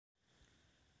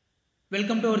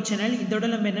Welcome to our channel. இதோட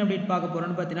நம்ம என்ன அப்டேட் பார்க்க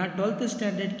போகிறோம்னு பார்த்தீங்கன்னா 12th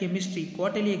standard chemistry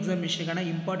quarterly எக்ஸாமினேஷனுக்கான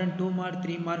important 2 mark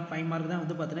 3 mark 5 mark தான்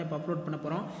வந்து பார்த்தீங்கன்னா இப்போ அப்லோட் பண்ண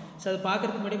போகிறோம். ஸோ அதை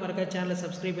பார்க்கறதுக்கு முன்னாடி மறக்காம சேனலை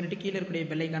சப்ஸ்கிரைப் பண்ணிட்டு கீழே இருக்கக்கூடிய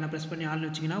பெல் ஐக்கானை ப்ரெஸ் பண்ணி ஆள்னு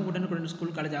வச்சிங்கன்னா உடனுக்குடன்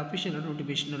ஸ்கூல் காலேஜ் அஃபிஷியல்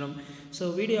நோட்டிஃபிகேஷன் வரும். ஸோ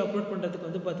வீடியோ அப்லோட் பண்ணுறதுக்கு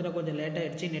வந்து பார்த்தீங்கன்னா கொஞ்சம் லேட்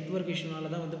ஆகிடுச்சு, நெட்வொர்க்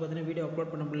இஷ்யூனால தான் வந்து பார்த்தீங்கன்னா வீடியோ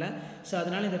அப்லோட் பண்ண முடியல. ஸோ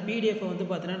அதனால் இந்த பிடிஎஃப் வந்து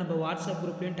பார்த்தீங்கன்னா நம்ம வாட்ஸ்அப்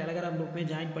குரூப்லையும் டெலகிராம்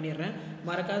குரூப்லையும் ஜாயின் பண்ணிடுறேன்.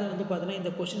 மறக்காத வந்து பார்த்தீங்கன்னா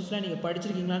இந்த கொஷின்ஸ்லாம் நீங்கள்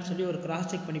படிச்சிருக்கீங்களான்னு சொல்லி ஒரு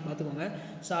கிராஸ் செக் பண்ணி பார்த்துக்கோங்க.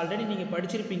 ஸோ ஆல்ரெடி நீங்கள்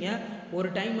படிச்சிருப்பீங்க, ஒரு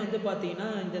டைம் வந்து பார்த்தீங்கன்னா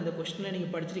இந்த கொஸ்டினில்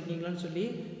நீங்கள் படிச்சிருக்கீங்களான்னு சொல்லி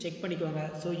செக் பண்ணிக்கோங்க.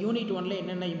 ஸோ யூனிட் 1ல்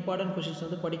என்னென்ன இம்பார்ட்டன்ட் கொஷின்ஸ்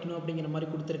வந்து படிக்கணும் அப்படிங்கிற மாதிரி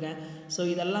கொடுத்துருக்கேன். ஸோ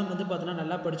இதெல்லாம் வந்து பார்த்தீங்கன்னா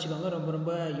நல்லா படிச்சுக்கோங்க, ரொம்ப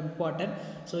ரொம்ப இம்பார்ட்டன்ட்.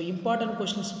 ஸோ இம்பார்ட்டன்ட்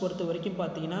கொஷின்ஸ் பொறுத்த வரைக்கும்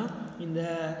பார்த்தீங்கன்னா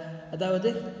அதாவது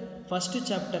ஃபஸ்ட்டு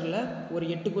சாப்டரில் ஒரு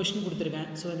 8 கொஷின் கொடுத்துருக்கேன்.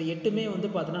 ஸோ இந்த 8மே வந்து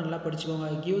பார்த்தீங்கன்னா நல்லா படிச்சுக்கோங்க.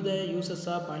 Give the uses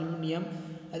of aluminium,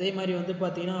 அதே மாதிரி வந்து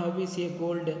பார்த்தீங்கன்னா ஆப்வியஸ்லி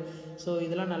கோல்டு. ஸோ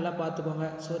இதெல்லாம் நல்லா பார்த்துக்கோங்க.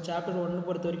 ஸோ சாப்டர் 1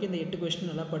 பொறுத்த வரைக்கும் இந்த 8 கொஸ்டின்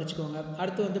நல்லா படிச்சுக்கோங்க.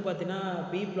 அடுத்து வந்து பார்த்தீங்கன்னா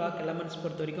பி பிளாக் எலமெண்ட்ஸ்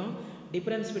பொறுத்த வரைக்கும்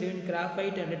difference between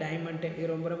graphite and diamond, இது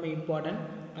ரொம்ப ரொம்ப இம்பார்ட்டன்ட்.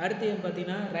 அடுத்து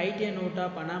பார்த்தீங்கன்னா right a note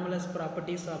of anomalous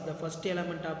properties of the first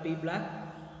element of B black.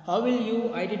 How will you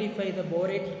identify the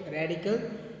borate radical?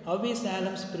 How is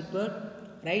ஆலம்ஸ் prepared?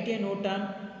 Right a note on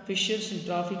Fisher's in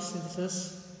traffic synthesis.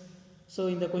 So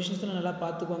இந்த கொஷின்ஸ்லாம் நல்லா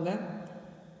பார்த்துக்கோங்க.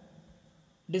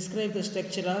 Describe the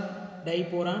structure of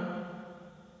diboron.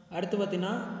 அடுத்து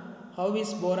பார்த்தீங்கன்னா how is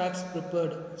borax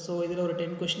prepared? So இதில் ஒரு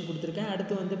 10 question கொடுத்துருக்கேன்.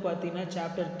 அடுத்து வந்து பார்த்தீங்கன்னா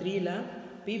சாப்டர் 3ல்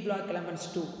பி பிளாக் எலமெண்ட்ஸ்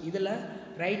 2, இதில்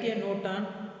ரைட் ஏ நோட் ஆன்.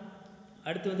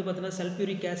 அடுத்து வந்து பார்த்தீங்கன்னா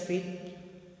sulphuric acid.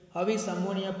 how is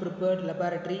ammonia prepared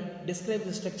laboratory? Describe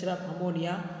the structure of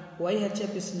ammonia. why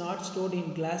HF is not stored in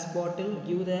glass bottle?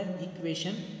 give the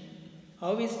equation.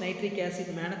 how is nitric acid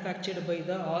manufactured by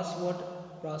the Oswald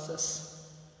process?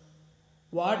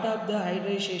 What of the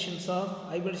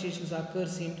hybridizations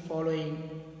occurs in following?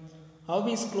 How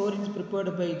is chlorine prepared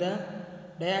by the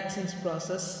dioxins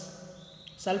process?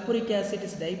 Sulfuric acid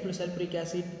is disulfuric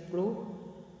acid, prove.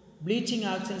 Bleaching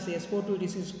action is SO2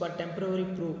 disease for temporary,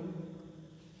 prove.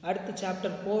 அடுத்து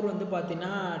chapter 4 வந்து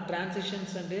பார்த்தீங்கன்னா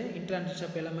transitions and இன்ட்ரான்சிஷன்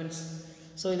of elements.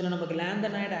 So இதில் நமக்கு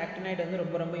லேந்தனைடு actinide வந்து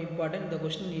ரொம்ப ரொம்ப important. இந்த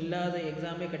question இல்லாத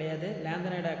எக்ஸாமே கிடையாது.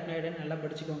 லேந்தனைடு ஆக்டினைடுன்னு நல்லா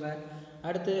படிச்சுக்கோங்க.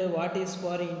 அடுத்து what is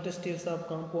for இன்டர்ஸ்டில்ஸ் of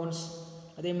compounds,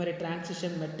 அதே மாதிரி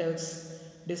transition metals.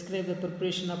 Describe the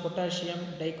preparation of potassium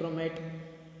dichromate.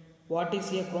 What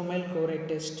is a chromyl chloride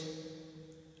test?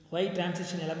 Why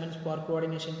transition elements for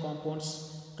coordination compounds.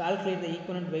 Calculate the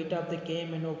equivalent weight of the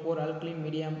KMnO4 alkaline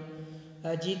medium.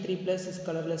 G3 plus is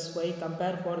colorless. Why?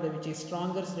 Compare for the which is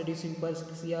stronger reducing per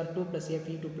Cr2 plus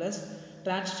Fe2 plus.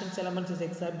 Transition elements is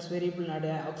except variable and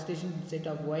oxidation set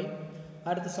of Y.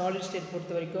 அடுத்து solid state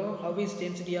பொறுத்த வரைக்கும் how is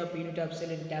density of unit of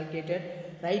cell calculated?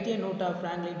 Write a note of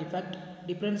Franklin defect,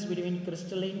 difference between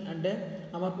crystalline and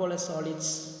amorphous solids.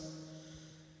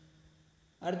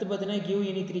 அடுத்து பார்த்தீங்கன்னா give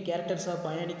any 3 characters of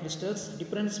ionic crystals,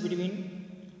 difference between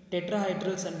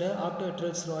tetrahedrals and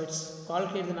octahedral solid.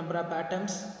 Calculate the number of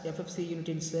atoms FFC unit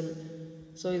in cell.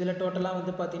 So இதில் டோட்டலாக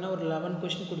வந்து பார்த்தீங்கன்னா ஒரு 11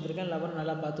 question கொடுத்துருக்கேன். 11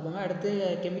 நல்லா பார்த்துக்கோங்க. அடுத்து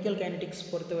கெமிக்கல் கைனடிக்ஸ்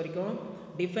பொறுத்த வரைக்கும்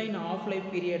define of life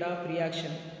period of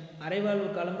reaction, அரைவாழ்வு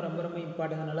காலம் ரொம்ப ரொம்ப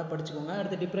இம்பார்ட்டன்ட், நல்லா படிச்சுக்கோங்க.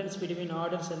 அடுத்து difference between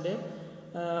orders and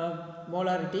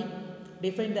molarity.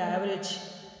 Define the average,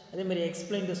 அதேமாதிரி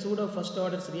explain the pseudo first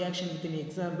orders reaction with in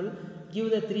example. Give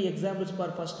the 3 examples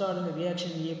for first order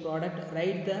reaction A product.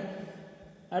 Right த.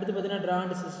 அடுத்து பார்த்தீங்கன்னா draw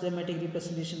and systematic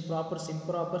representation ப்ராப்பர்ஸ்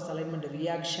இம்ப்ராப்பர்ஸ் alignment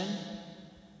reaction.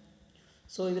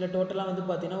 So இதில் டோட்டலாக வந்து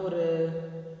பார்த்தீங்கன்னா ஒரு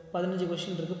 15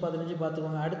 question இருக்குது, 15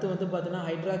 பார்த்துக்கோங்க. அடுத்து வந்து பார்த்தீங்கன்னா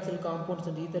ஹைட்ராக்சல் காம்பவுண்ட்ஸ்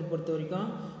அண்ட் ஈத்தர் பொறுத்த வரைக்கும்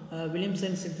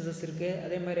வில்லியம்சன் சிந்தசிஸ் இருக்குது.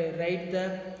 அதே மாதிரி ரைட் த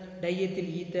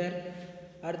டைஎத்தில் ஈத்தர்.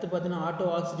 அடுத்து பார்த்தீங்கன்னா auto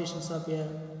oxidations of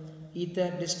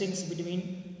ether. டிஸ்டிங்ஸ் between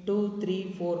 2, 3,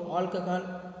 4 alcohol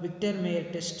Victor mayor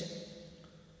test.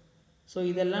 So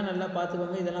இதெல்லாம் நல்லா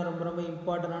பார்த்துக்கோங்க. இதெல்லாம் ரொம்ப ரொம்ப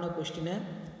இம்பார்ட்டண்டான கொஸ்டின்.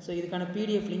 ஸோ இதுக்கான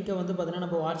பிடிஎஃப் லிங்க்கை வந்து பார்த்தீங்கன்னா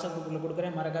நம்ம வாட்ஸ்அப் குரூப்பில்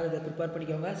கொடுக்குறேன், மறக்காத இதை ப்ரிப்பேர்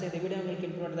பண்ணிக்கோங்க. ஸோ இந்த வீடியோ உங்களுக்கு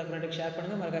ஹெல்ப் பண்ணுறதா ஃப்ரெண்டுக்கு ஷேர்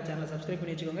பண்ணுங்கள். மறக்காத சேனலை சப்ஸ்கிரைப்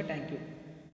பண்ணி வச்சுக்கோங்க. தேங்க்யூ.